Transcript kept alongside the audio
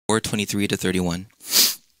23 to 31.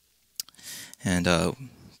 And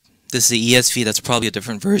this is the ESV. That's probably a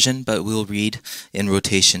different version, but we'll read in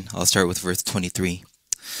rotation. I'll start with verse 23.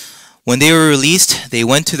 When they were released, they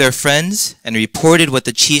went to their friends and reported what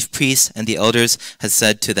the chief priests and the elders had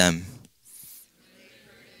said to them.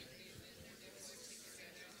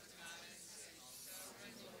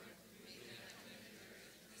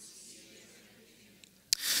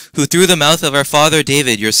 Who through the mouth of our father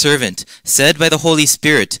David, your servant, said by the Holy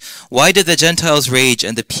Spirit, why did the Gentiles rage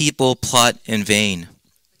and the people plot in vain?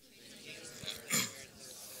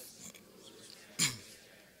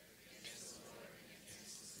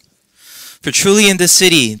 For truly in this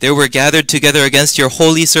city there were gathered together against your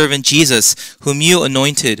holy servant Jesus, whom you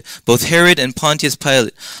anointed, both Herod and Pontius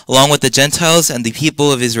Pilate, along with the Gentiles and the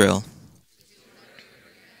people of Israel.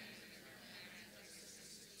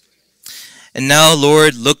 And now,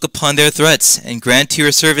 Lord, look upon their threats, and grant to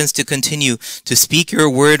your servants to continue to speak your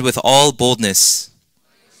word with all boldness.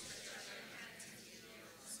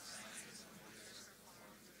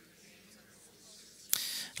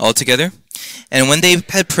 All together. And when they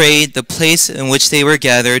had prayed, the place in which they were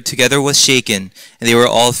gathered together was shaken, and they were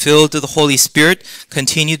all filled with the Holy Spirit,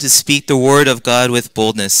 continued to speak the word of God with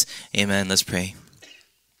boldness. Amen. Let's pray.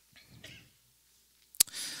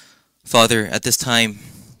 Father, at this time,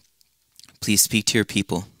 please speak to your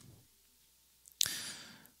people.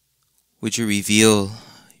 Would you reveal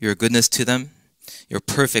your goodness to them, your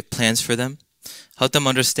perfect plans for them? Help them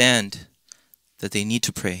understand that they need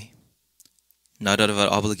to pray, not out of an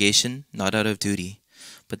obligation, not out of duty,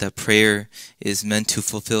 but that prayer is meant to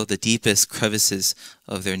fulfill the deepest crevices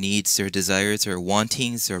of their needs, their desires, their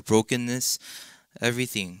wantings, their brokenness,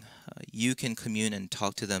 everything. You can commune and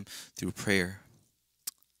talk to them through prayer.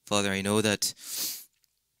 Father, I know that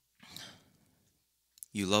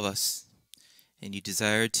you love us, and you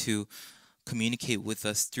desire to communicate with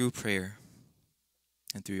us through prayer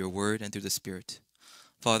and through your word and through the Spirit.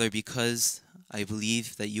 Father, because I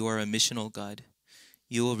believe that you are a missional God,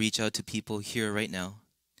 you will reach out to people here right now,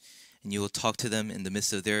 and you will talk to them in the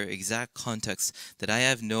midst of their exact context that I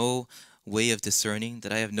have no way of discerning,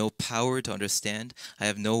 that I have no power to understand. I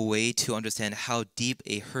have no way to understand how deep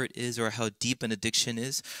a hurt is, or how deep an addiction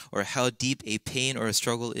is, or how deep a pain or a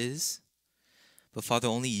struggle is. But Father,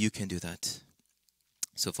 only you can do that.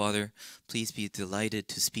 So Father, please be delighted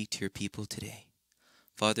to speak to your people today.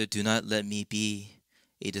 Father, do not let me be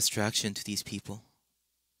a distraction to these people.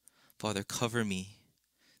 Father, cover me,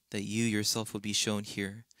 that you yourself would be shown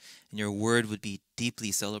here, and your word would be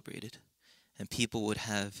deeply celebrated, and people would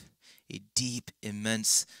have a deep,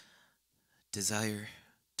 immense desire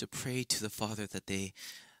to pray to the Father that they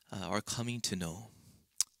are coming to know.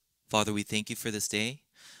 Father, we thank you for this day.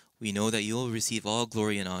 We know that you will receive all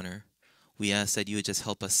glory and honor. We ask that you would just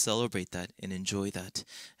help us celebrate that and enjoy that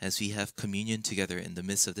as we have communion together in the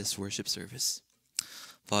midst of this worship service.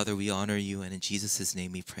 Father, we honor you, and in Jesus'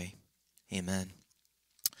 name we pray. Amen.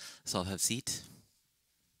 Let's all have a seat.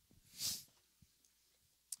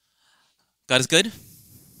 God is good,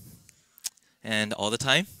 and all the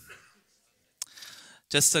time.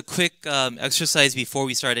 Just a quick exercise before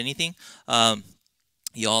we start anything.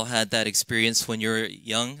 You all had that experience when you're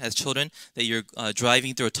young as children, that you're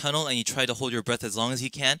driving through a tunnel and you try to hold your breath as long as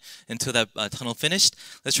you can until that tunnel finished.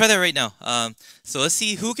 Let's try that right now. So let's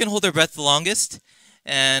see who can hold their breath the longest.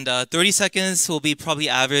 And 30 seconds will be probably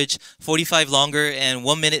average, 45 longer, and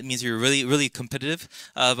 1 minute means you're really, really competitive.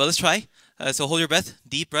 But let's try. So hold your breath,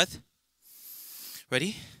 deep breath.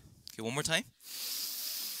 Ready? Okay, one more time.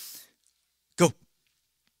 Go.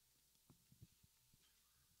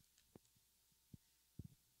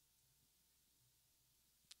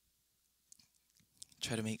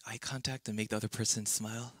 Try to make eye contact and make the other person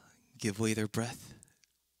smile. Give away their breath.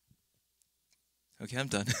 Okay, I'm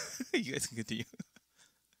done. You guys can continue.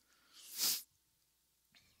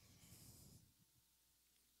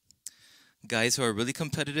 Guys who are really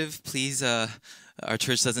competitive, please, our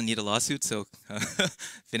church doesn't need a lawsuit, so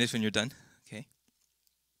finish when you're done. Okay.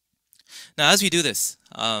 Now, as we do this,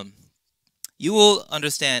 you will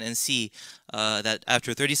understand and see that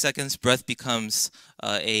after 30 seconds, breath becomes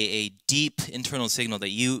a deep internal signal that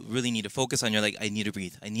you really need to focus on. You're like, I need to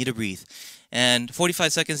breathe. I need to breathe. And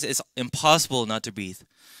 45 seconds is impossible not to breathe.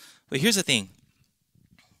 But here's the thing.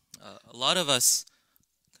 A lot of us...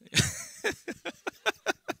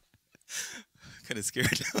 kind of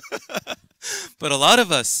scared. But a lot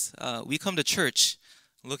of us, we come to church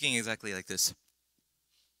looking exactly like this.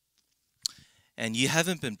 And you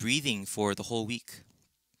haven't been breathing for the whole week.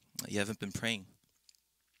 You haven't been praying.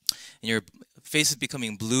 and your face is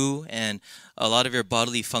becoming blue, and a lot of your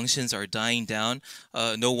bodily functions are dying down,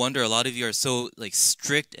 no wonder a lot of you are so like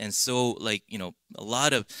strict and so like, a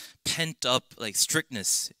lot of pent up like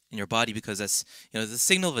strictness in your body, because that's, the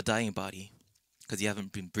signal of a dying body, because you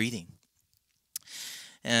haven't been breathing.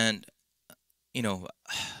 And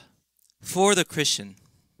for the Christian,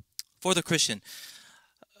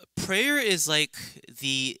 prayer is like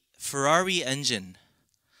the Ferrari engine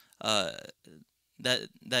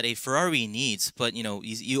that a Ferrari needs. But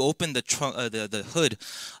you open the trunk, the hood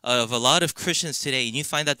of a lot of Christians today, and you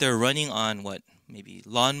find that they're running on maybe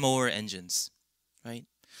lawnmower engines, right?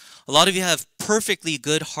 A lot of you have perfectly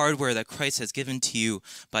good hardware that Christ has given to you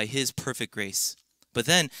by His perfect grace. But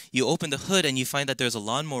then you open the hood and you find that there's a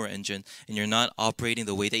lawnmower engine, and you're not operating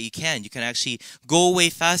the way that you can. You can actually go way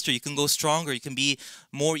faster. You can go stronger. You can be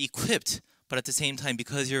more equipped. But at the same time,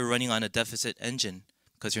 because you're running on a deficit engine,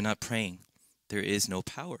 because you're not praying, there is no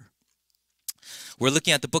power. We're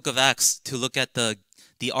looking at the book of Acts to look at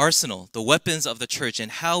the arsenal, the weapons of the church,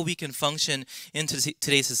 and how we can function in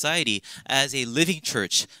today's society as a living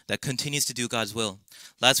church that continues to do God's will.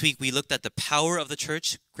 Last week, we looked at the power of the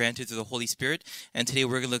church granted through the Holy Spirit, and today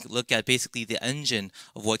we're going to look at basically the engine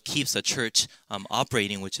of what keeps a church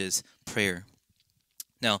operating, which is prayer.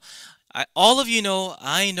 Now, all of you know,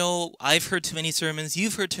 I know, I've heard too many sermons,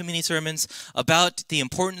 you've heard too many sermons about the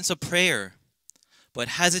importance of prayer. But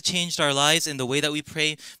has it changed our lives in the way that we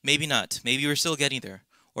pray? Maybe not. Maybe we're still getting there.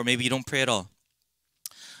 Or maybe you don't pray at all.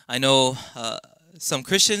 I know some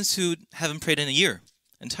Christians who haven't prayed in a year,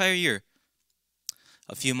 entire year,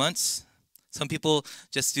 a few months. Some people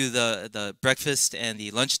just do the breakfast and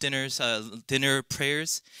the lunch dinner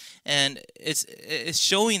prayers. And it's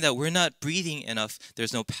showing that we're not breathing enough.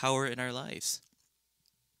 There's no power in our lives.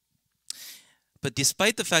 But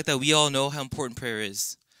despite the fact that we all know how important prayer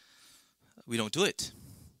is, we don't do it.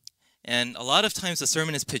 And a lot of times the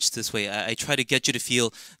sermon is pitched this way. I try to get you to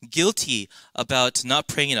feel guilty about not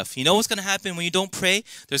praying enough. You know what's going to happen when you don't pray?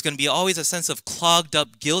 There's going to be always a sense of clogged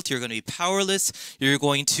up guilt. You're going to be powerless. You're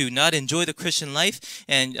going to not enjoy the Christian life.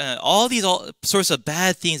 And all sorts of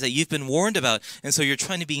bad things that you've been warned about. And so you're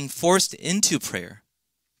trying to being forced into prayer.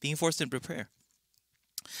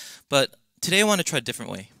 But today I want to try a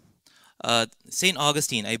different way. St.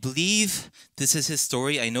 Augustine, I believe this is his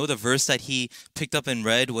story. I know the verse that he picked up and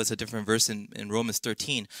read was a different verse in Romans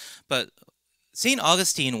 13. But St.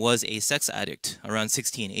 Augustine was a sex addict around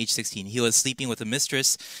age 16. He was sleeping with a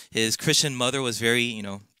mistress. His Christian mother was very,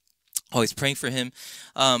 always praying for him.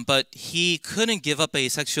 But he couldn't give up a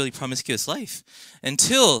sexually promiscuous life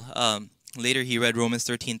until later he read Romans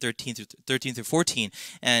 13 through 14,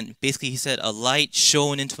 and basically he said, a light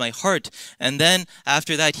shone into my heart. And then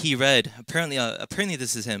after that he read, apparently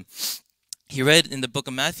this is him, he read in the book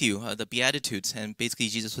of Matthew, the Beatitudes, and basically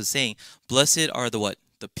Jesus was saying, blessed are the what?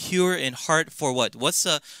 The pure in heart, for what? What's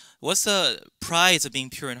the prize of being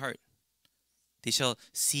pure in heart? They shall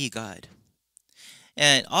see God.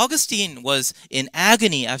 And Augustine was in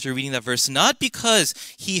agony after reading that verse, not because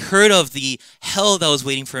he heard of the hell that was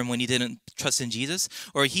waiting for him when he didn't trust in Jesus,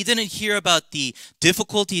 or he didn't hear about the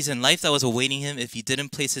difficulties in life that was awaiting him if he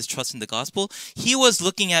didn't place his trust in the gospel. He was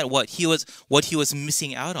looking at what he was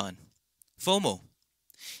missing out on. FOMO.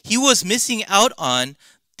 He was missing out on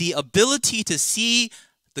the ability to see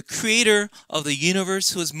the creator of the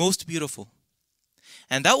universe who is most beautiful.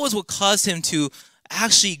 And that was what caused him to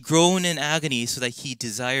actually groan in agony, so that he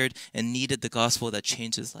desired and needed the gospel that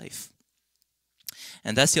changed his life.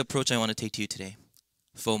 And that's the approach I want to take to you today.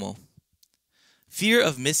 FOMO. Fear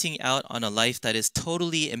of missing out on a life that is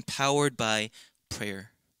totally empowered by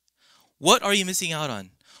prayer. What are you missing out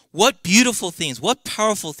on? What beautiful things, what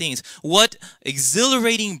powerful things, what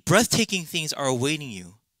exhilarating, breathtaking things are awaiting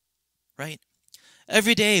you, right?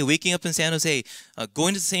 Every day, waking up in San Jose,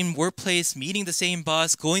 going to the same workplace, meeting the same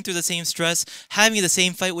boss, going through the same stress, having the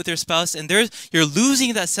same fight with your spouse, and you're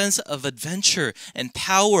losing that sense of adventure and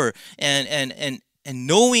power and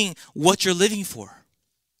knowing what you're living for.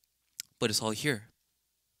 But it's all here.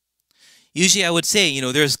 Usually I would say,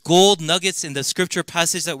 there's gold nuggets in the scripture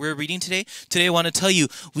passage that we're reading today. Today I want to tell you,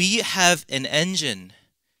 we have an engine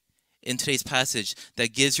in today's passage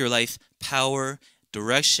that gives your life power,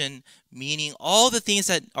 direction, meaning, all the things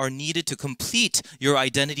that are needed to complete your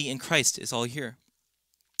identity in Christ is all here.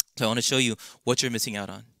 So I want to show you what you're missing out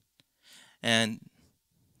on. And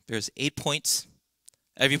there's 8 points.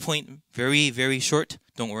 Every point very, very short.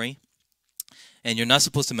 Don't worry. And you're not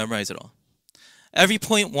supposed to memorize it all. Every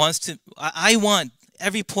point I want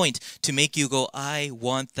every point to make you go, I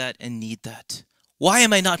want that and need that. Why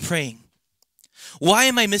am I not praying? Why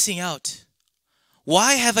am I missing out?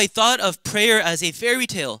 Why have I thought of prayer as a fairy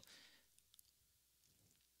tale?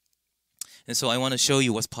 And so I want to show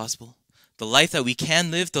you what's possible. The life that we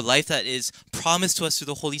can live, the life that is promised to us through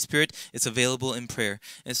the Holy Spirit, is available in prayer.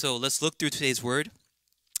 And so let's look through today's word.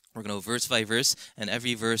 We're going to go verse by verse, and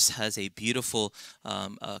every verse has a beautiful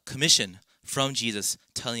commission from Jesus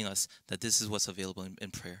telling us that this is what's available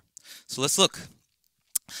in prayer. So let's look.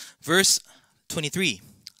 Verse 23.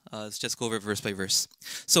 Let's just go over verse by verse.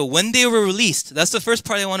 So when they were released, that's the first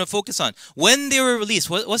part I want to focus on. When they were released,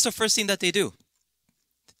 what's the first thing that they do?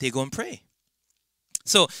 They go and pray.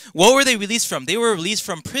 So what were they released from? They were released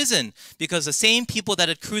from prison because the same people that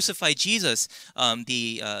had crucified Jesus,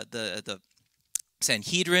 the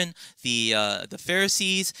Sanhedrin, the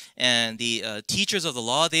Pharisees, and the teachers of the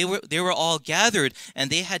law, they were all gathered, and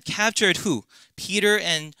they had captured who? Peter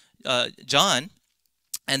and John.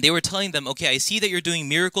 And they were telling them, okay, I see that you're doing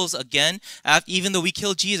miracles again. Even though we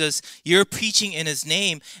killed Jesus, you're preaching in his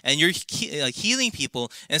name and you're healing people.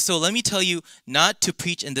 And so let me tell you not to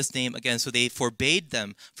preach in this name again. So they forbade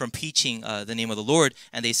them from preaching the name of the Lord,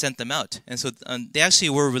 and they sent them out. And so they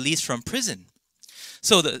actually were released from prison.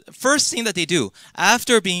 So the first thing that they do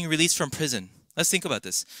after being released from prison, let's think about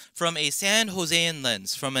this. From a San Josean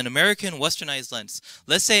lens, from an American westernized lens,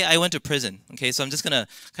 let's say I went to prison. Okay, so I'm just going to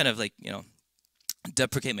kind of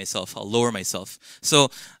deprecate myself. I'll lower myself.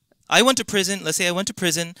 So I went to prison. Let's say I went to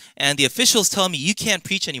prison and the officials tell me you can't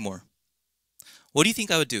preach anymore. What do you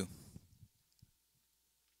think I would do?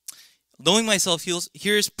 Knowing myself,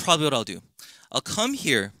 here's probably what I'll do. I'll come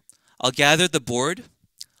here. I'll gather the board.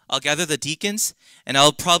 I'll gather the deacons, and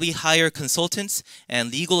I'll probably hire consultants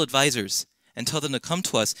and legal advisors and tell them to come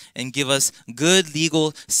to us and give us good,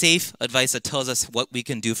 legal, safe advice that tells us what we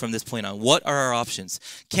can do from this point on. What are our options?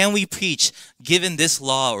 Can we preach given this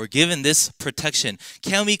law or given this protection?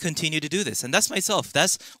 Can we continue to do this? And that's myself.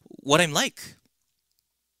 That's what I'm like.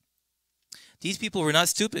 These people were not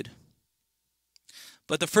stupid.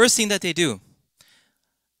 But the first thing that they do,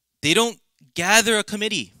 they don't gather a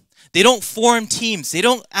committee. They don't form teams. They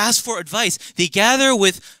don't ask for advice. They gather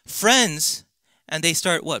with friends and they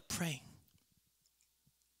start what? Praying.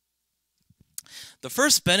 The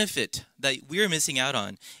first benefit that we're missing out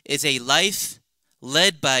on is a life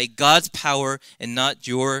led by God's power and not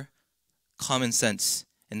your common sense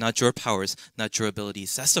and not your powers, not your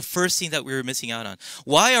abilities. That's the first thing that we're missing out on.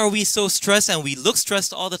 Why are we so stressed and we look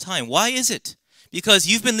stressed all the time? Why is it? Because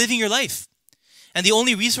you've been living your life. And the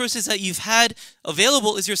only resources that you've had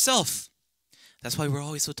available is yourself. That's why we're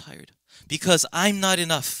always so tired. Because I'm not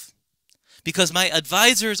enough. Because my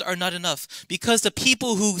advisors are not enough. Because the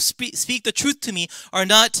people who speak the truth to me are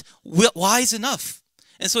not wise enough.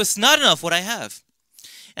 And so it's not enough what I have.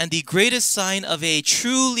 And the greatest sign of a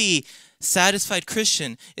truly satisfied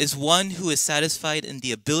Christian is one who is satisfied in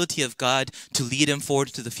the ability of God to lead him forward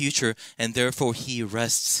to the future, and therefore he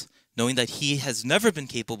rests, knowing that he has never been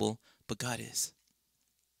capable, but God is.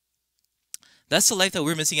 That's the life that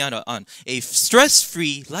we're missing out on. A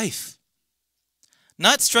stress-free life.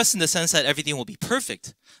 Not stress in the sense that everything will be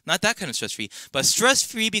perfect. Not that kind of stress-free. But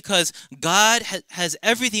stress-free because God has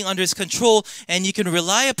everything under his control and you can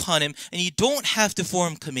rely upon him, and you don't have to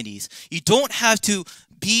form committees. You don't have to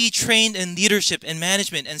be trained in leadership and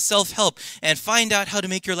management and self-help and find out how to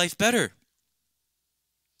make your life better.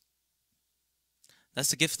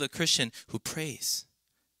 That's the gift of the Christian who prays.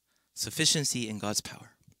 Sufficiency in God's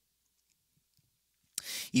power.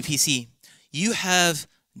 EPC, you have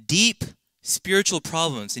deep spiritual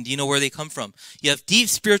problems, and do you know where they come from? You have deep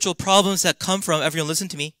spiritual problems that come from, everyone listen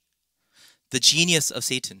to me, the genius of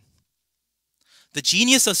Satan. The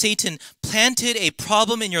genius of Satan planted a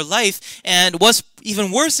problem in your life, and what's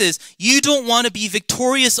even worse is you don't want to be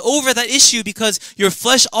victorious over that issue because your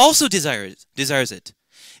flesh also desires it.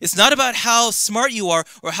 It's not about how smart you are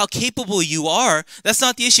or how capable you are. That's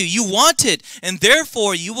not the issue. You want it, and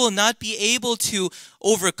therefore you will not be able to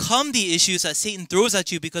overcome the issues that Satan throws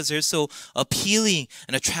at you because they're so appealing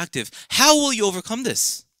and attractive. How will you overcome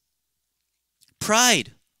this?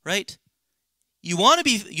 Pride, right? You want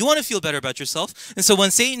to feel better about yourself. And so when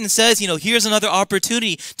Satan says, here's another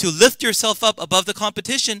opportunity to lift yourself up above the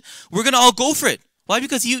competition, we're going to all go for it. Why?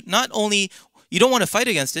 Because you don't want to fight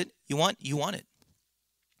against it, you want it.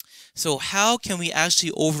 So how can we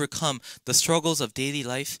actually overcome the struggles of daily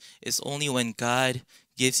life? It's only when God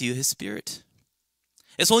gives you his Spirit.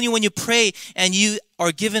 It's only when you pray and you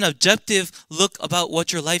are given an objective look about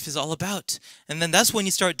what your life is all about. And then that's when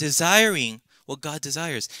you start desiring what God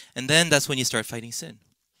desires. And then that's when you start fighting sin.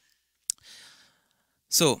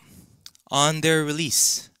 So, on their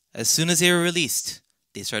release, as soon as they were released,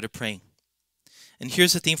 they started praying. And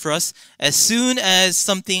here's the thing for us. As soon as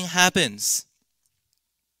something happens,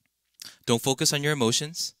 don't focus on your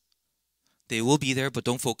emotions. They will be there, but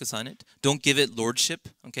don't focus on it. Don't give it lordship,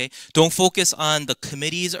 okay? Don't focus on the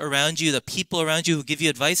committees around you, the people around you who give you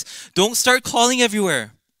advice. Don't start calling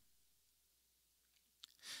everywhere.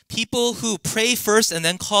 People who pray first and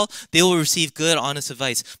then call, they will receive good, honest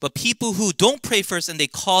advice. But people who don't pray first and they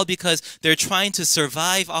call because they're trying to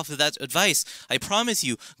survive off of that advice, I promise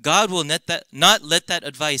you, God will not let that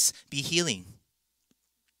advice be healing,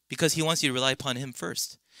 because he wants you to rely upon him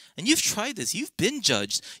first. And you've tried this. You've been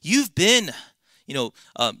judged. You've been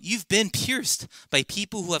pierced by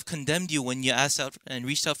people who have condemned you when you asked out and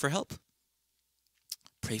reached out for help.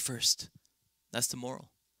 Pray first. That's the moral.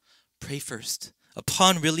 Pray first.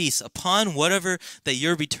 Upon release, upon whatever that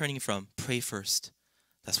you're returning from, pray first.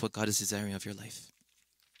 That's what God is desiring of your life.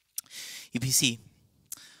 UPC,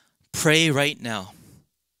 pray right now.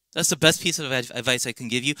 That's the best piece of advice I can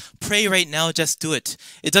give you. Pray right now, just do it.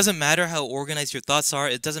 It doesn't matter how organized your thoughts are.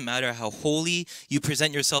 It doesn't matter how holy you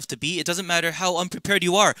present yourself to be. It doesn't matter how unprepared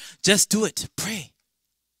you are. Just do it. Pray.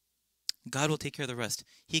 God will take care of the rest.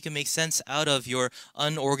 He can make sense out of your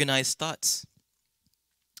unorganized thoughts.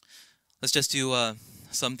 Let's just do a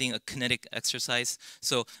kinetic exercise.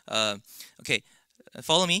 So, okay,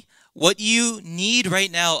 follow me. What you need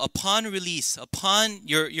right now, upon release, upon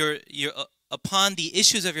upon the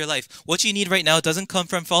issues of your life, what you need right now doesn't come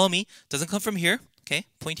from, follow me, doesn't come from here, okay,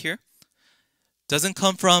 point here. Doesn't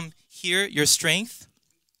come from here, your strength.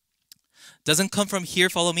 Doesn't come from here,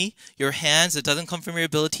 follow me, your hands. It doesn't come from your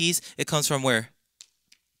abilities. It comes from where?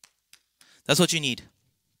 That's what you need.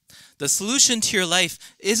 The solution to your life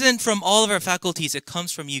isn't from all of our faculties. It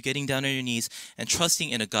comes from you getting down on your knees and trusting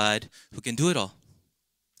in a God who can do it all.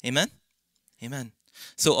 Amen? Amen.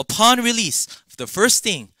 So upon release, the first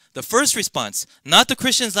thing, the first response, not the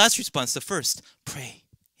Christian's last response, the first, pray.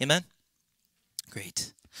 Amen?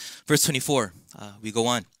 Great. Verse 24, we go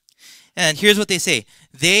on. And here's what they say.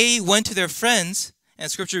 They went to their friends,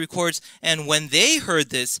 and Scripture records, and when they heard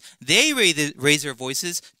this, they raised their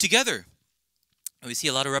voices together. We see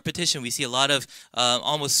a lot of repetition. We see a lot of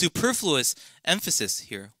almost superfluous emphasis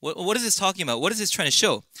here. What is this talking about? What is this trying to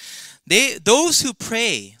show? Those who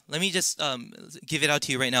pray, let me just give it out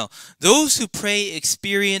to you right now. Those who pray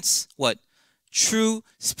experience what? True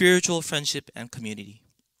spiritual friendship and community.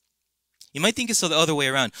 You might think it's the other way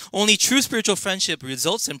around. Only true spiritual friendship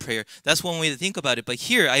results in prayer. That's one way to think about it. But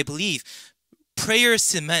here, I believe, prayer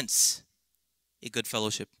cements a good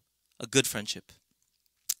fellowship, a good friendship.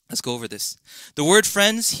 Let's go over this. The word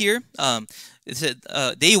friends here, it said,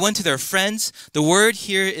 they went to their friends. The word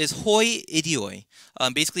here is hoi idioi.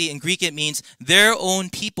 Basically, in Greek, it means their own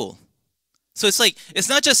people. So it's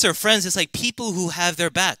not just their friends. It's like people who have their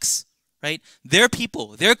backs, right? Their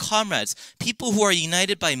people, their comrades, people who are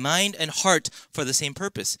united by mind and heart for the same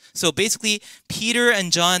purpose. So basically, Peter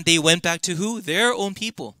and John, they went back to who? Their own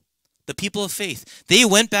people, the people of faith. They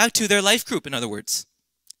went back to their life group, in other words.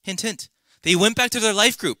 Hint, hint. They went back to their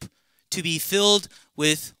life group to be filled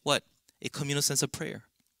with what? A communal sense of prayer.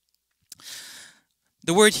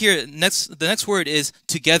 The word here, the next word is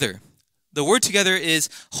together. The word together is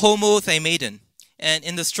homothymadon. And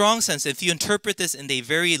in the strong sense, if you interpret this in a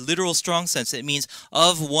very literal strong sense, it means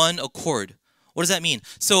of one accord. What does that mean?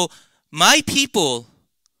 So my people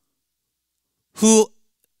who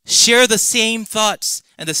share the same thoughts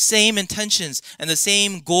and the same intentions and the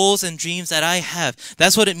same goals and dreams that I have.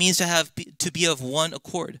 That's what it means to be of one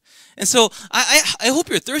accord. And so I hope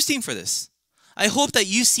you're thirsting for this. I hope that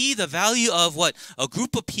you see the value of what? A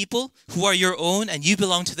group of people who are your own and you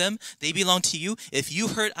belong to them. They belong to you. If you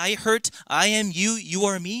hurt, I am you, you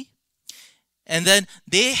are me. And then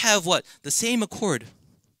they have what? The same accord.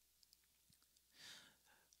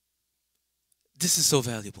 This is so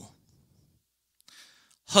valuable.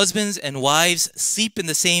 Husbands and wives sleep in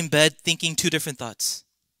the same bed thinking two different thoughts.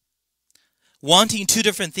 Wanting two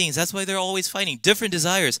different things. That's why they're always fighting. Different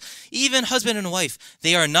desires. Even husband and wife,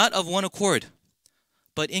 they are not of one accord.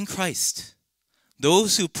 But in Christ,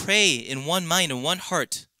 those who pray in one mind and one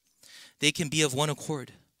heart, they can be of one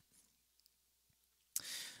accord.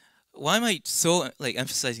 Why am I so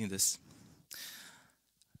emphasizing this?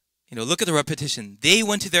 Look at the repetition. They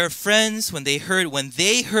went to their friends when they heard,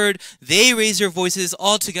 they raised their voices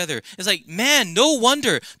all together. It's like, man, no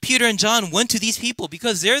wonder Peter and John went to these people,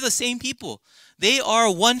 because they're the same people. They are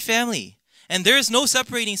one family. And there is no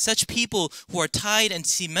separating such people who are tied and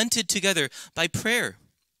cemented together by prayer.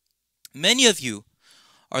 Many of you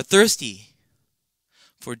are thirsty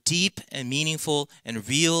for deep and meaningful and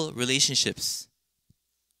real relationships.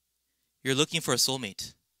 You're looking for a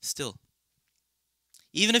soulmate still.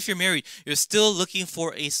 Even if you're married, you're still looking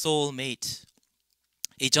for a soulmate.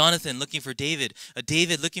 A Jonathan looking for David. A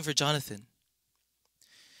David looking for Jonathan.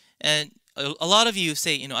 And a lot of you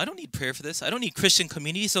say, I don't need prayer for this. I don't need Christian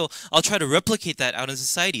community, so I'll try to replicate that out in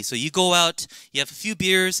society. So you go out, you have a few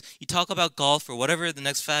beers, you talk about golf or whatever the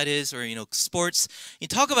next fad is, or sports. You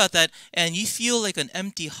talk about that, and you feel like an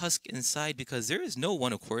empty husk inside because there is no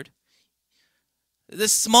one accord. The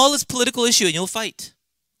smallest political issue, and you'll fight.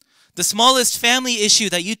 The smallest family issue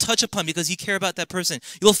that you touch upon because you care about that person,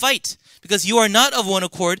 you'll fight because you are not of one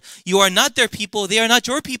accord. You are not their people. They are not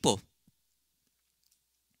your people.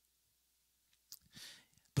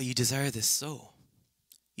 But you desire this so.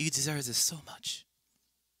 You desire this so much.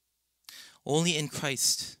 Only in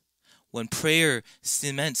Christ, when prayer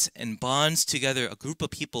cements and bonds together a group of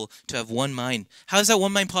people to have one mind. How is that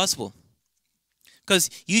one mind possible? Because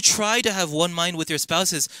you try to have one mind with your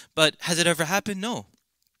spouses, but has it ever happened? No.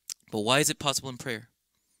 But why is it possible in prayer?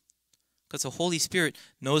 Because the Holy Spirit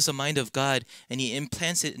knows the mind of God, and He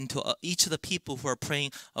implants it into each of the people who are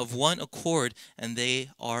praying of one accord, and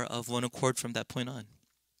they are of one accord from that point on.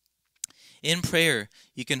 In prayer,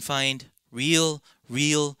 you can find real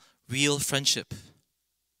friendship.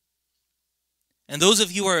 And those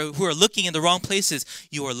of you who are looking in the wrong places,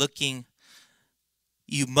 you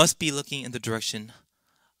must be looking in the direction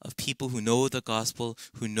of people who know the gospel,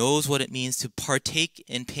 who knows what it means to partake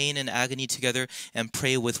in pain and agony together and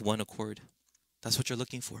pray with one accord. That's what you're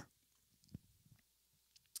looking for.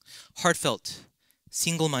 Heartfelt,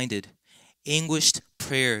 single-minded, anguished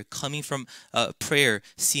prayer coming from prayer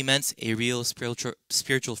cements a real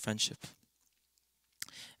spiritual friendship.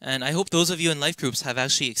 And I hope those of you in life groups have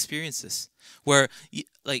actually experienced this, where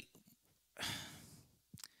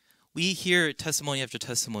we hear testimony after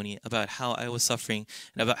testimony about how I was suffering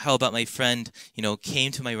and about my friend,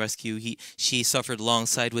 came to my rescue. She suffered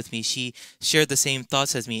alongside with me. She shared the same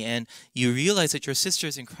thoughts as me, and you realize that you're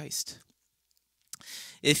sisters in Christ.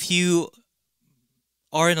 If you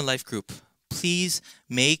are in a life group, please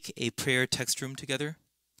make a prayer text room together.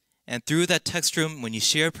 And through that text room, when you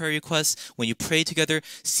share prayer requests, when you pray together,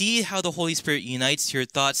 see how the Holy Spirit unites your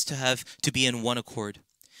thoughts to be in one accord.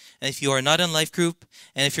 And if you are not in life group,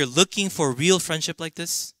 and if you're looking for real friendship like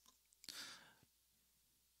this,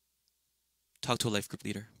 talk to a life group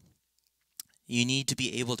leader. You need to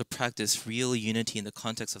be able to practice real unity in the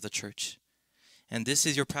context of the church. And this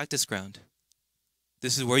is your practice ground.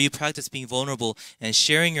 This is where you practice being vulnerable and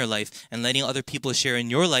sharing your life and letting other people share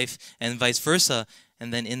in your life and vice versa.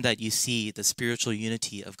 And then in that you see the spiritual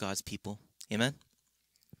unity of God's people. Amen?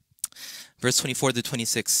 Verse 24 to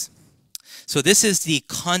 26. So this is the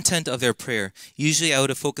content of their prayer. Usually I would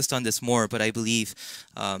have focused on this more, but I believe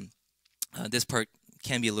this part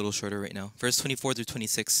can be a little shorter right now. Verse 24 through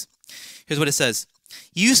 26. Here's what it says.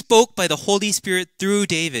 You spoke by the Holy Spirit through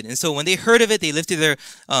David. And so when they heard of it, they lifted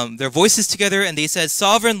their voices together and they said,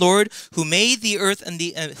 Sovereign Lord, who made the earth and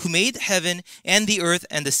who made heaven and the earth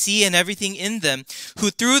and the sea and everything in them, who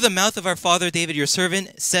through the mouth of our father David, your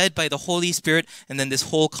servant, said by the Holy Spirit, and then this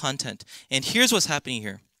whole content. And here's what's happening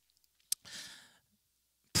here.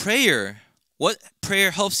 Prayer, what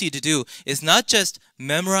prayer helps you to do is not just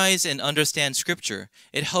memorize and understand Scripture.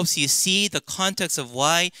 It helps you see the context of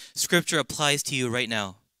why Scripture applies to you right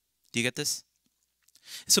now. Do you get this?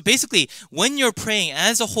 So basically, when you're praying,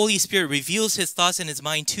 as the Holy Spirit reveals His thoughts and His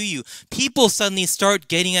mind to you, people suddenly start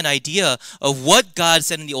getting an idea of what God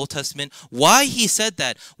said in the Old Testament, why He said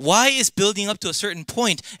that, why it's building up to a certain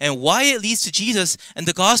point, and why it leads to Jesus and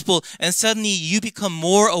the gospel, and suddenly you become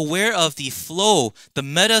more aware of the flow, the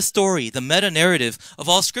meta story, the meta narrative of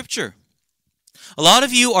all Scripture. A lot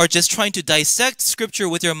of you are just trying to dissect Scripture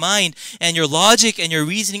with your mind, and your logic and your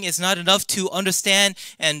reasoning is not enough to understand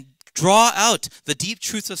and draw out the deep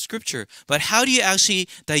truths of Scripture. But how do you actually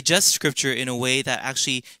digest Scripture in a way that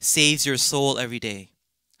actually saves your soul every day?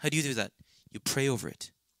 How do you do that? You pray over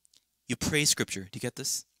it. You pray Scripture. Do you get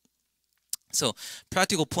this? So,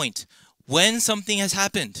 practical point. When something has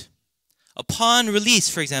happened, upon release,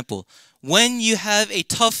 for example, when you have a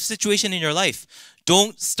tough situation in your life,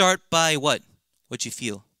 don't start by what? What you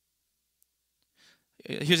feel.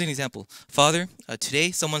 Here's an example. Father, today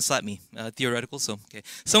someone slapped me. Theoretical, so okay.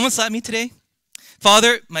 Someone slapped me today.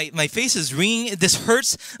 Father, my face is ringing. This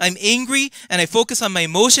hurts. I'm angry, and I focus on my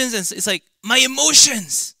emotions, and it's like, my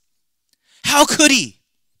emotions. How could he?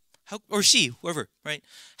 Or she, whoever, right?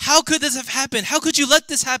 How could this have happened? How could you let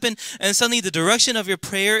this happen? And suddenly the direction of your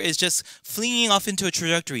prayer is just flinging off into a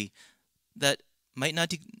trajectory that might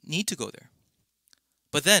not need to go there.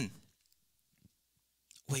 But then,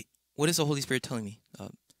 wait, what is the Holy Spirit telling me?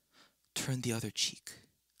 Turn the other cheek.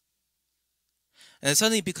 And it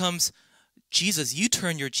suddenly becomes, Jesus, you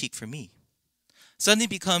turn your cheek for me. suddenly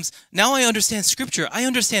becomes, now I understand scripture. I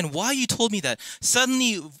understand why you told me that.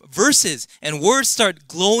 Suddenly verses and words start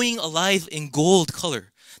glowing alive in gold color.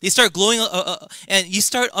 They start glowing, and you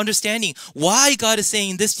start understanding why God is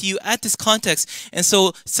saying this to you at this context. And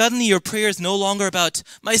so suddenly your prayer is no longer about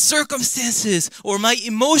my circumstances or my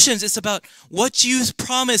emotions. It's about what you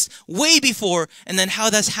promised way before, and then how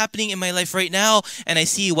that's happening in my life right now. And I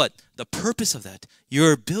see what? The purpose of that.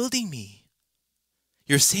 You're building me.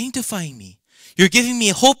 You're sanctifying me. You're giving me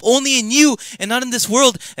hope only in you and not in this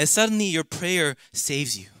world. And suddenly your prayer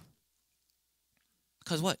saves you.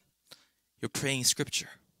 Because what? You're praying scripture.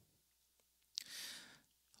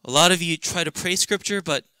 A lot of you try to pray scripture,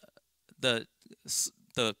 but the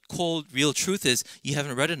cold, real truth is you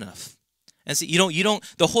haven't read enough. And so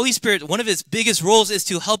the Holy Spirit, one of his biggest roles is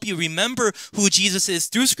to help you remember who Jesus is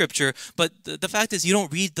through scripture, but the fact is you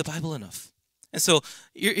don't read the Bible enough. And so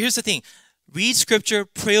here's the thing. Read scripture,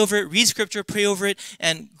 pray over it, read scripture, pray over it,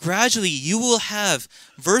 and gradually you will have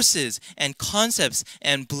verses and concepts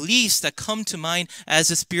and beliefs that come to mind as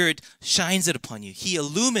the Spirit shines it upon you. He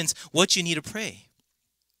illumines what you need to pray.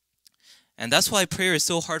 And that's why prayer is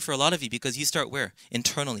so hard for a lot of you, because you start where?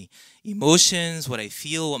 Internally. Emotions, what I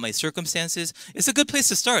feel, what my circumstances. It's a good place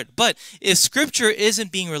to start. But if scripture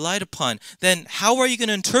isn't being relied upon, then how are you going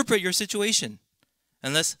to interpret your situation?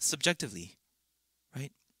 Unless subjectively,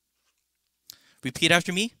 right? Repeat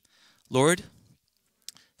after me. Lord,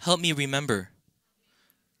 help me remember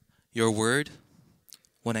your word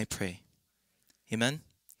when I pray. Amen?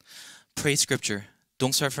 Pray scripture.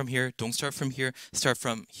 Don't start from here. Don't start from here. Start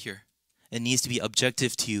from here. It needs to be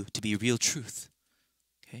objective to you, to be real truth.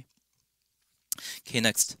 Okay,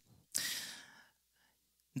 next.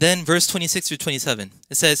 Then verse 26 through 27.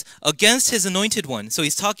 It says, against his anointed one. So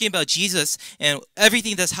he's talking about Jesus and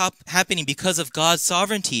everything that's happening because of God's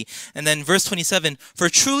sovereignty. And then verse 27, for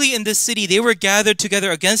truly in this city they were gathered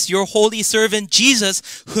together against your holy servant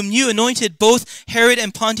Jesus, whom you anointed, both Herod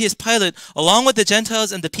and Pontius Pilate, along with the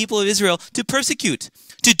Gentiles and the people of Israel, to persecute.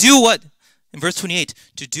 To do what? In verse 28,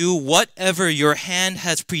 to do whatever your hand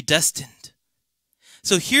has predestined.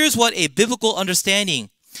 So here's what a biblical understanding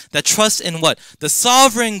that trusts in what? The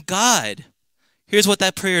sovereign God. Here's what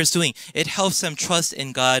that prayer is doing. It helps them trust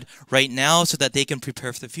in God right now so that they can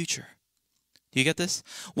prepare for the future. Do you get this?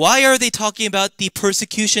 Why are they talking about the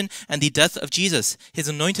persecution and the death of Jesus, his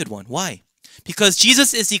anointed one? Why? Because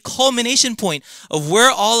Jesus is the culmination point of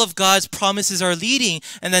where all of God's promises are leading.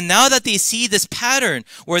 And then now that they see this pattern,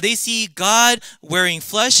 where they see God wearing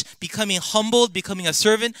flesh, becoming humbled, becoming a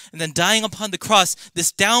servant, and then dying upon the cross,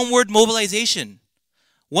 this downward mobilization.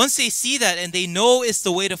 Once they see that and they know it's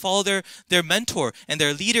the way to follow their mentor and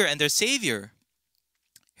their leader and their savior,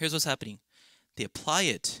 here's what's happening. They apply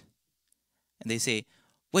it. And they say,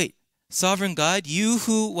 wait, sovereign God, you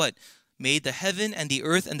who, what? Made the heaven and the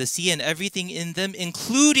earth and the sea and everything in them,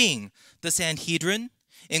 including the Sanhedrin,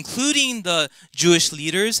 including the Jewish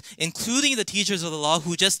leaders, including the teachers of the law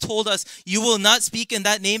who just told us, you will not speak in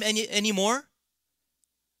that name anymore.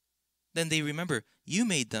 Then they remember, you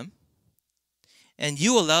made them, and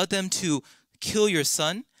you allowed them to kill your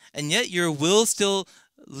son, and yet your will still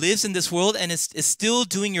lives in this world and is still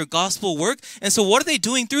doing your gospel work. And so what are they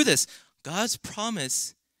doing through this? God's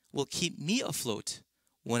promise will keep me afloat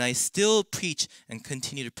when I still preach and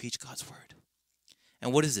continue to preach God's word.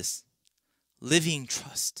 And what is this? Living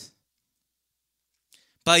trust.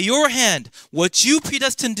 By your hand, what you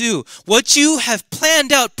predestined to do, what you have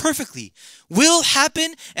planned out perfectly, will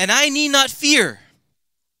happen, and I need not fear.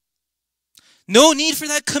 No need for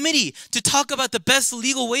that committee to talk about the best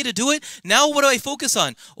legal way to do it. Now what do I focus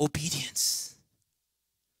on? Obedience.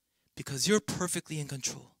 Because you're perfectly in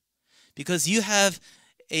control. Because you have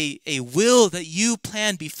a will that you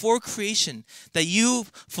planned before creation, that you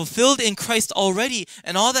fulfilled in Christ already,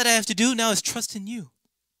 and all that I have to do now is trust in you.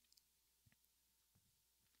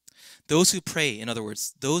 Those who pray, in other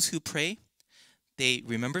words, those who pray, they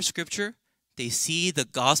remember scripture, they see the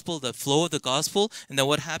gospel, the flow of the gospel, and then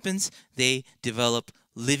what happens? They develop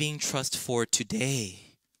living trust for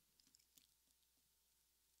today.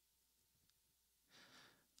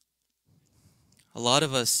 A lot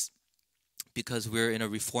of us, because we're in a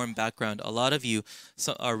Reformed background, a lot of you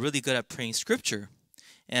are really good at praying scripture.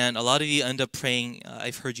 And a lot of you end up praying,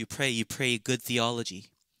 I've heard you pray good theology.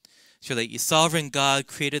 So that your sovereign God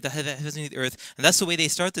created the heavens and the earth. And that's the way they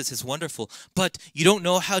start this. It's wonderful. But you don't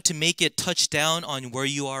know how to make it touch down on where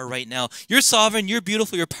you are right now. You're sovereign, you're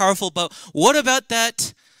beautiful, you're powerful. But what about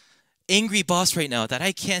that angry boss right now that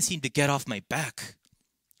I can't seem to get off my back?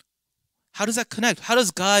 How does that connect? How does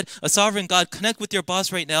God, a sovereign God, connect with your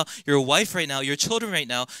boss right now, your wife right now, your children right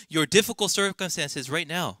now, your difficult circumstances right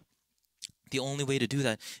now? The only way to do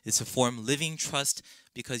that is to form living trust,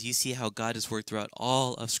 because you see how God has worked throughout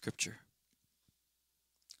all of Scripture.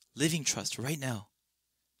 Living trust right now.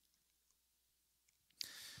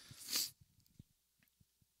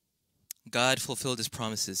 God fulfilled his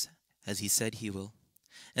promises as he said he will.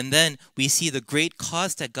 And then we see the great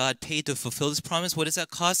cost that God paid to fulfill this promise. What is that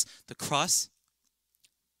cost? The cross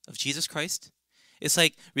of Jesus Christ. It's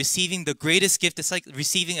like receiving the greatest gift. It's like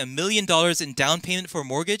receiving $1 million in down payment for a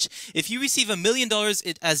mortgage. If you receive $1 million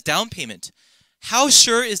as down payment, how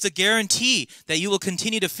sure is the guarantee that you will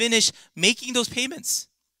continue to finish making those payments?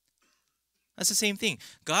 That's the same thing.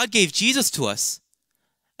 God gave Jesus to us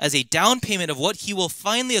as a down payment of what he will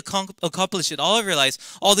finally accomplish in all of your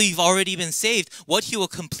lives, although you've already been saved, what he will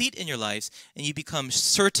complete in your lives, and you become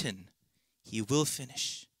certain he will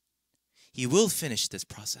finish. He will finish this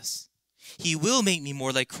process. He will make me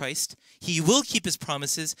more like Christ. He will keep his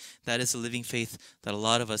promises. That is the living faith that a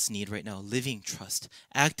lot of us need right now. Living trust.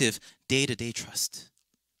 Active, day-to-day trust.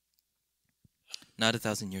 Not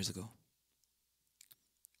 1,000 years ago.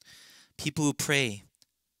 People who pray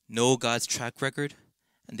know God's track record,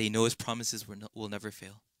 and they know his promises will never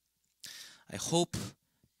fail. I hope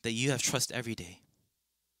that you have trust every day.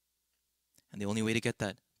 And the only way to get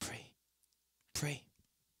that, pray. Pray.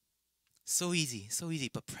 So easy,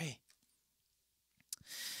 but pray.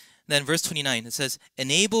 Then verse 29, it says,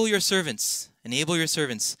 enable your servants.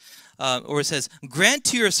 Or it says, grant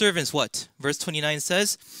to your servants what? Verse 29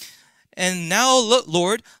 says, and now, look,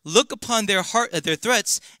 Lord, look upon their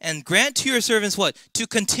threats, and grant to your servants what? To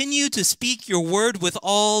continue to speak your word with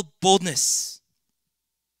all boldness.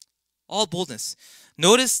 All boldness.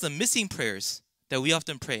 Notice the missing prayers that we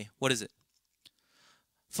often pray. What is it?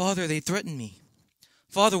 Father, they threaten me.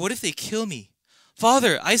 Father, what if they kill me?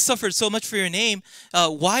 Father, I suffered so much for your name.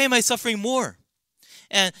 Why am I suffering more?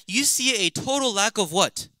 And you see a total lack of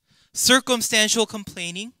what? Circumstantial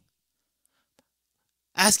complaining.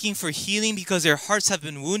 Asking for healing because their hearts have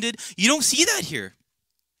been wounded. You don't see that here.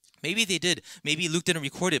 Maybe they did. Maybe Luke didn't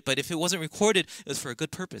record it. But if it wasn't recorded, it was for a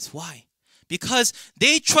good purpose. Why? Because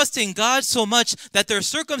they trust in God so much that their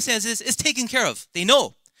circumstances is taken care of. They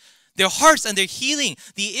know. Their hearts and their healing,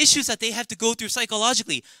 the issues that they have to go through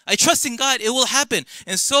psychologically. I trust in God. It will happen.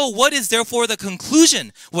 And so what is therefore the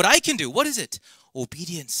conclusion? What I can do? What is it?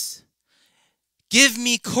 Obedience. Give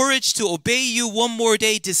me courage to obey you one more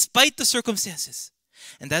day despite the circumstances.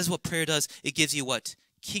 And that is what prayer does. It gives you what?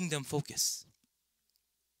 Kingdom focus.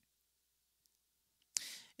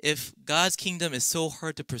 If God's kingdom is so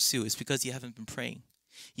hard to pursue, it's because you haven't been praying.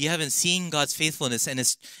 You haven't seen God's faithfulness and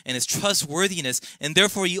his trustworthiness, and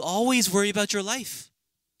therefore you always worry about your life.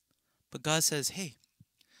 But God says, hey,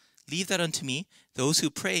 leave that unto me. Those who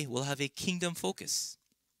pray will have a kingdom focus.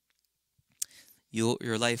 Your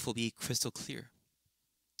life will be crystal clear.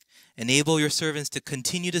 Enable your servants to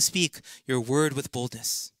continue to speak your word with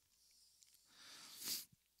boldness.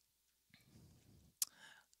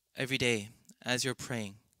 Every day, as you're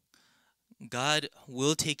praying, God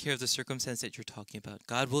will take care of the circumstance that you're talking about.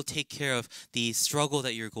 God will take care of the struggle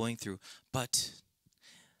that you're going through. But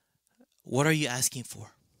what are you asking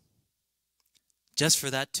for? Just for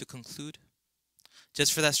that to conclude?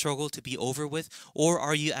 Just for that struggle to be over with? Or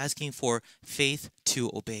are you asking for faith to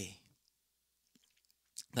obey?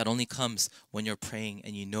 That only comes when you're praying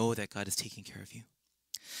and you know that God is taking care of you.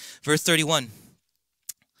 Verse 31.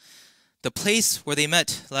 The place where they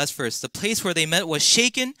met, last verse, the place where they met was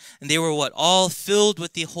shaken, and they were what? All filled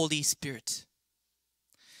with the Holy Spirit.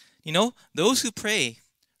 You know, those who pray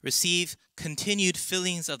receive continued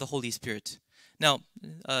fillings of the Holy Spirit. Now,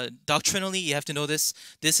 doctrinally, you have to know this.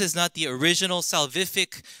 This is not the original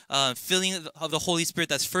salvific filling of the Holy Spirit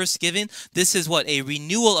that's first given. This is what? A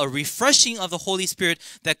renewal, a refreshing of the Holy Spirit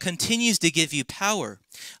that continues to give you power.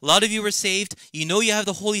 A lot of you were saved. You know you have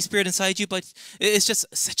the Holy Spirit inside you, but it's just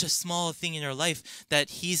such a small thing in your life that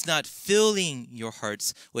He's not filling your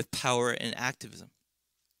hearts with power and activism.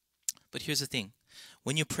 But here's the thing.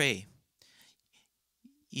 When you pray,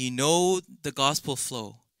 you know the gospel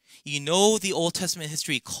flow. You know the Old Testament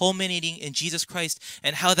history culminating in Jesus Christ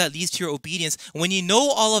and how that leads to your obedience. When you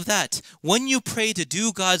know all of that, when you pray to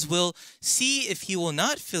do God's will, see if He will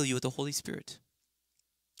not fill you with the Holy Spirit.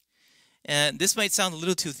 And this might sound a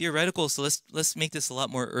little too theoretical, so let's make this a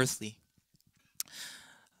lot more earthly.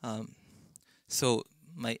 So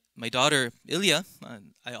my daughter, Ilya,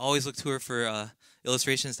 I always look to her for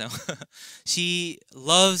illustrations now. She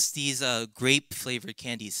loves these grape-flavored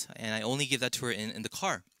candies, and I only give that to her in the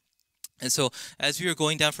car. And so as we were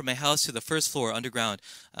going down from my house to the first floor underground,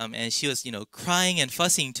 and she was, crying and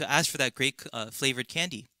fussing to ask for that grape flavored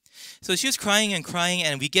candy. So she was crying and crying,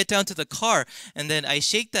 and we get down to the car, and then I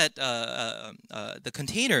shake that the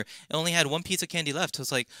container. It only had one piece of candy left. So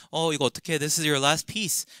it's like, oh, 이거 어떡해? This is your last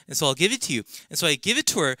piece, and so I'll give it to you. And so I give it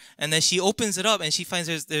to her, and then she opens it up, and she finds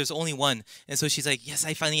there's only one. And so she's like, yes,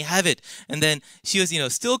 I finally have it. And then she was,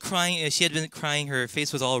 still crying. She had been crying. Her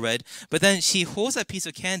face was all red. But then she holds that piece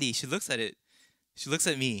of candy. She looks at it. She looks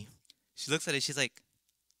at me. She looks at it. She's like,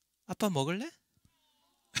 아빠 먹을래?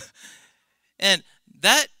 And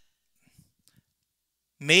that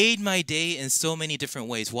made my day in so many different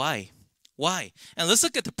ways. Why? And let's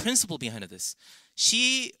look at the principle behind this.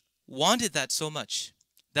 She wanted that so much.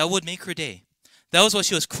 That would make her day. That was what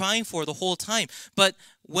she was crying for the whole time. But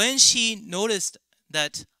when she noticed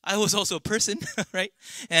that I was also a person, right?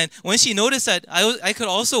 And when she noticed that I could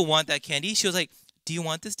also want that candy, she was like, do you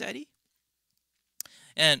want this, Daddy?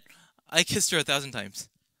 And I kissed her 1,000 times.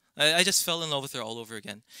 I just fell in love with her all over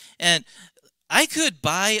again. And I could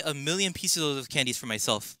buy 1,000,000 pieces of candies for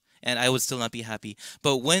myself, and I would still not be happy.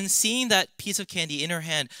 But when seeing that piece of candy in her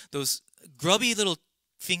hand, those grubby little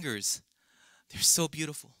fingers, they're so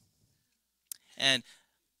beautiful. And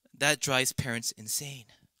that drives parents insane.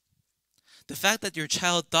 The fact that your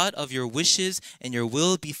child thought of your wishes and your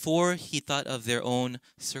will before he thought of their own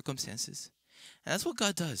circumstances. And that's what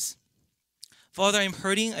God does. Father, I'm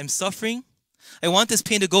hurting, I'm suffering. I want this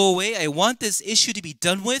pain to go away. I want this issue to be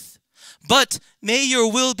done with. But may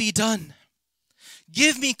your will be done.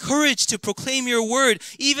 Give me courage to proclaim your word,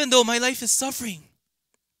 even though my life is suffering.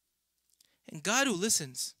 And God who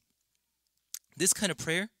listens, this kind of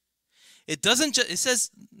prayer, it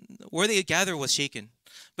says where they gather was shaken.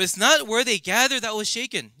 But it's not where they gathered that was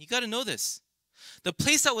shaken. You got to know this. The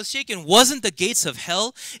place that was shaken wasn't the gates of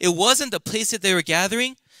hell. It wasn't the place that they were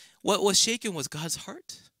gathering. What was shaken was God's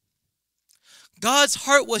heart. God's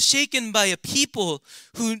heart was shaken by a people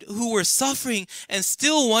who were suffering and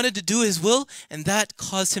still wanted to do his will, and that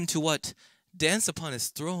caused him to what? Dance upon his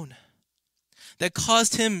throne. That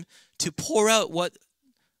caused him to pour out what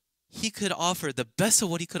he could offer, the best of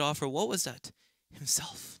what he could offer. What was that?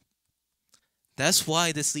 Himself. That's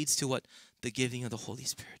why this leads to what? The giving of the Holy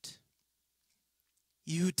Spirit.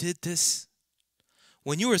 You did this.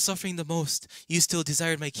 When you were suffering the most, you still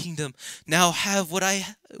desired my kingdom. Now have what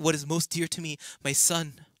is most dear to me, my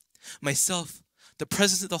Son, myself, the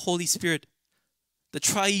presence of the Holy Spirit, the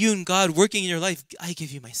triune God working in your life. I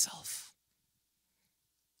give you myself.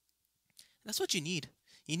 That's what you need.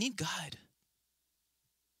 You need God.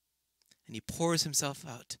 And he pours himself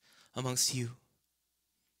out amongst you.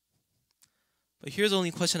 But here's the only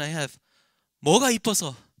question I have. 뭐가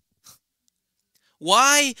이뻐서?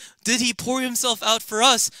 Why did he pour himself out for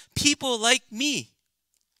us, people like me?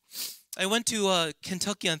 I went to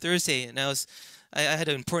Kentucky on Thursday, and I had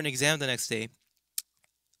an important exam the next day.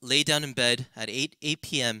 Laid down in bed at 8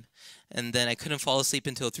 p.m., and then I couldn't fall asleep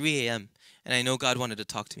until 3 a.m., and I know God wanted to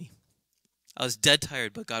talk to me. I was dead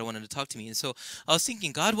tired, but God wanted to talk to me. And so I was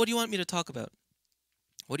thinking, God, what do you want me to talk about?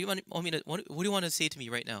 What do you want to say to me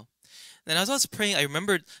right now? And as I was praying, I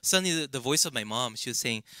remembered suddenly the voice of my mom. She was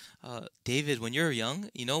saying, David, when you were young,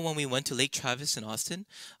 when we went to Lake Travis in Austin,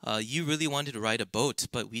 you really wanted to ride a boat,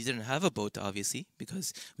 but we didn't have a boat, obviously,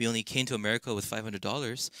 because we only came to America with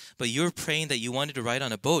 $500. But you were praying that you wanted to ride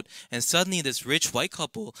on a boat, and suddenly this rich white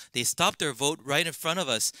couple, they stopped their boat right in front of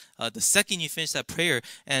us the second you finished that prayer,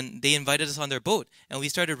 and they invited us on their boat, and we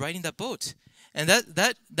started riding that boat. And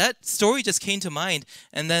that story just came to mind.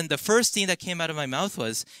 And then the first thing that came out of my mouth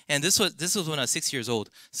was, and this was when I was 6 years old.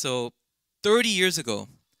 So 30 years ago,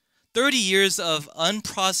 30 years of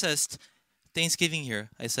unprocessed Thanksgiving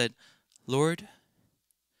here. I said, Lord,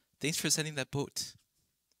 thanks for sending that boat.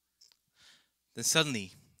 Then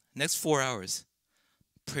suddenly, next 4 hours,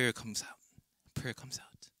 prayer comes out. Prayer comes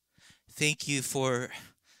out. Thank you for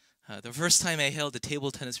the first time I held a table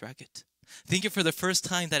tennis racket. Thank you for the first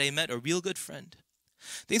time that I met a real good friend.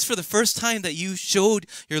 Thanks for the first time that you showed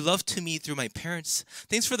your love to me through my parents.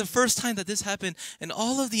 Thanks for the first time that this happened. And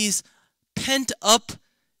all of these pent up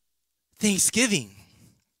Thanksgiving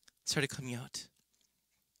started coming out.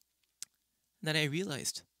 And then I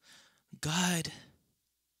realized God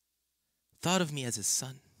thought of me as his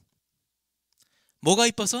son. 뭐가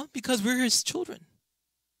이뻐서? Because we're his children.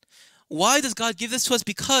 Why does God give this to us?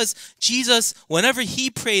 Because Jesus, whenever he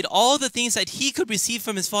prayed, all the things that he could receive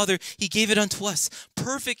from his Father, he gave it unto us.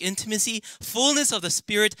 Perfect intimacy, fullness of the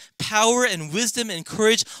Spirit, power and wisdom and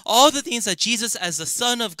courage, all the things that Jesus as the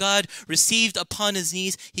Son of God received upon his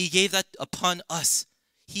knees, he gave that upon us.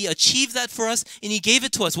 He achieved that for us and he gave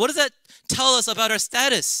it to us. What does that tell us about our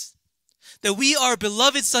status? That we are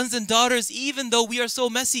beloved sons and daughters even though we are so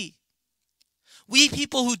messy. We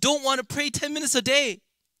people who don't want to pray 10 minutes a day.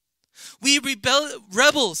 We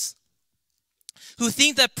rebels who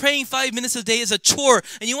think that praying 5 minutes a day is a chore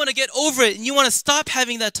and you want to get over it and you want to stop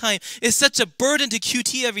having that time. It's such a burden to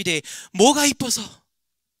QT every day. 뭐가 이뻐서?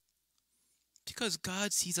 Because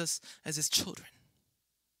God sees us as his children.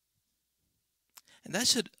 And that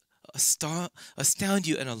should astound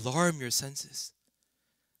you and alarm your senses.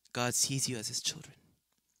 God sees you as his children.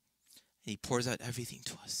 And he pours out everything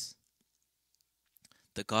to us.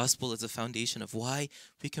 The gospel is the foundation of why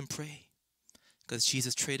we can pray. Because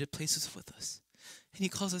Jesus traded places with us. And he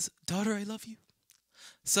calls us, daughter, I love you.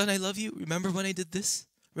 Son, I love you. Remember when I did this?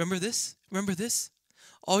 Remember this? Remember this?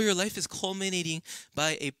 All your life is culminating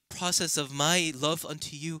by a process of my love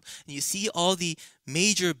unto you. And you see all the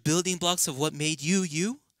major building blocks of what made you,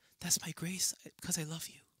 you? That's my grace because I love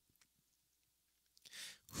you.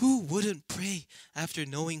 Who wouldn't pray after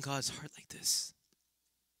knowing God's heart like this?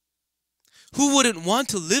 Who wouldn't want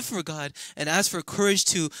to live for God and ask for courage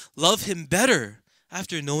to love him better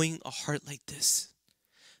after knowing a heart like this?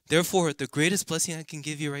 Therefore, the greatest blessing I can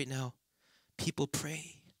give you right now, people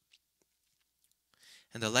pray.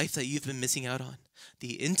 And the life that you've been missing out on,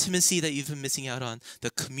 the intimacy that you've been missing out on,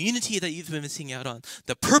 the community that you've been missing out on,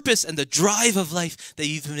 the purpose and the drive of life that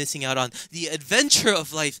you've been missing out on, the adventure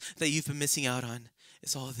of life that you've been missing out on,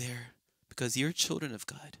 it's all there because you're children of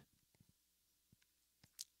God.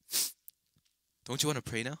 Don't you want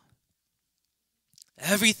to pray now?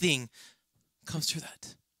 Everything comes through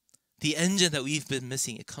that. The engine that we've been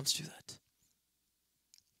missing, it comes through that.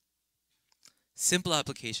 Simple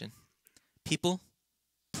application. People,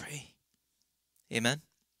 pray. Amen?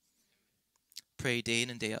 Pray day in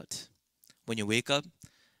and day out. When you wake up,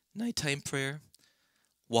 nighttime prayer,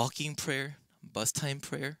 walking prayer, bus time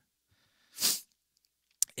prayer,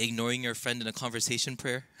 ignoring your friend in a conversation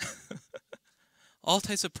prayer. All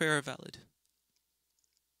types of prayer are valid.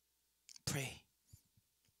 Pray.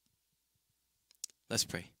 Let's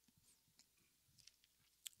pray.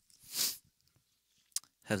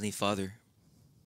 Heavenly Father,